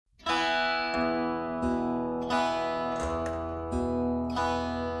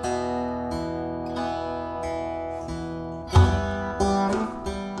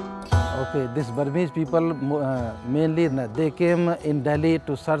Okay, this Burmese people mainly they came in Delhi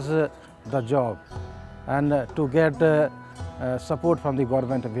to search the job and to get support from the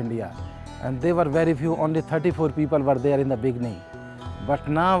government of India. And they were very few, only 34 people were there in the beginning. But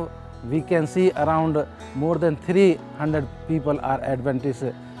now we can see around more than 300 people are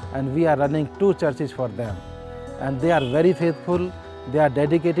Adventists, and we are running 2 churches for them. And they are very faithful, they are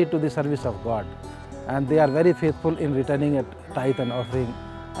dedicated to the service of God, and they are very faithful in returning a tithe and offering,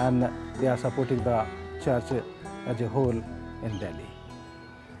 and they are supporting the church as a whole in Delhi.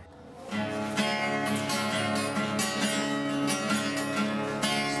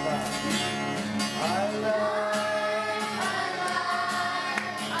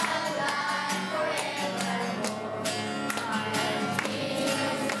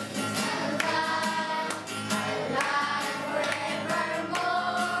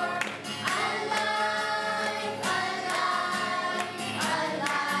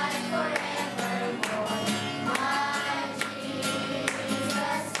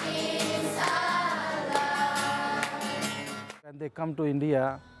 When they come to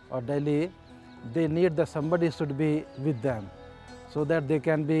India or Delhi, they need that somebody should be with them so that they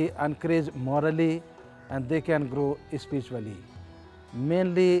can be encouraged morally and they can grow spiritually.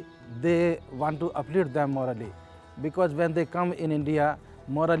 Mainly, they want to uplift them morally, because when they come in India,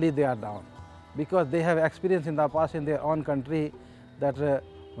 morally they are down, because they have experienced in the past in their own country that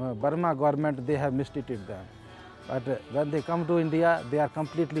Burma government, they have mistreated them. But when they come to India, they are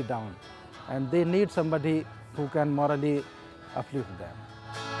completely down, and they need somebody who can morally uplift them.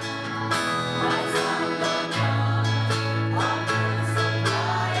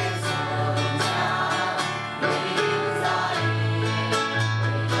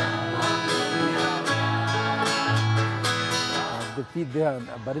 The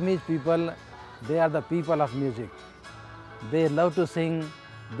Burmese people, they are the people of music. They love to sing,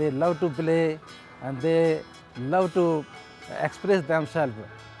 they love to play, and they love to express themselves,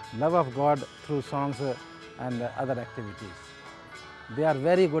 love of God through songs and other activities. They are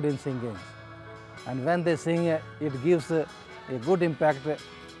very good in singing, and when they sing, it gives a good impact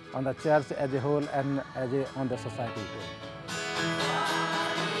on the church as a whole and on the society too.